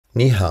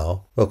Ni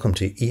hao, welcome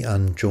to易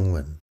安中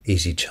文,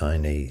 Easy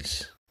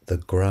Chinese. The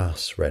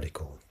grass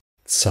radical.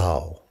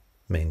 Cao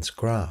means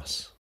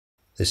grass.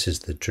 This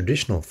is the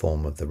traditional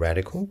form of the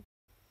radical.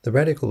 The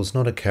radical is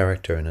not a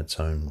character in its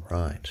own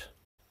right.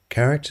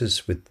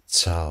 Characters with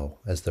cao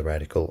as the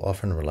radical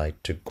often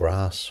relate to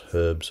grass,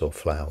 herbs, or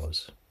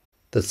flowers.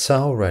 The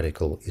cao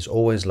radical is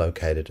always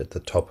located at the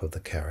top of the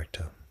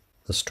character.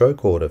 The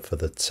stroke order for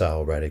the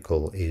cao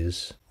radical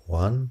is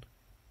 1,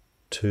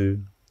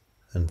 2,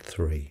 and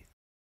 3.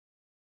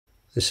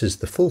 This is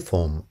the full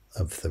form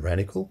of the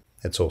radical.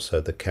 It's also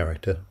the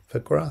character for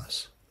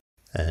grass.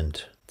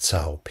 And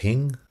cao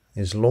ping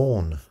is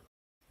lawn.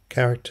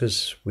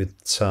 Characters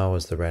with cao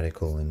as the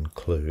radical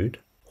include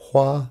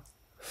hua,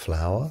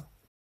 flower,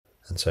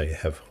 and so you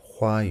have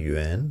hua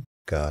yuan,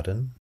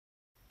 garden,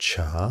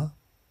 cha,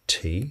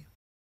 tea.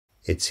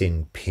 It's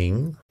in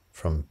ping,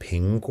 from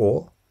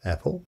pingguo,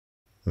 apple,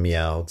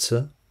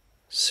 miaozi,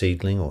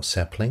 seedling or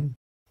sapling,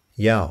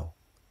 yao,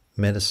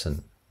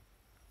 medicine,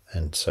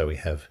 and so we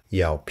have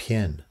yao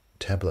pian,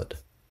 tablet.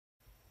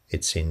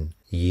 It's in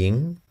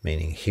ying,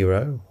 meaning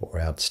hero or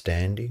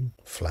outstanding,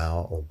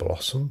 flower or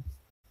blossom,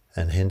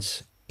 and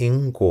hence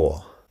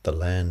Ingguo, the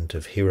land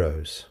of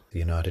heroes, the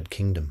United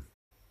Kingdom.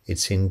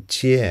 It's in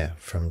jie,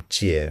 from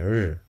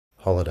jie,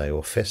 holiday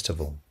or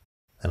festival,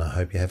 and I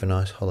hope you have a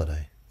nice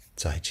holiday.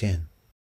 再见.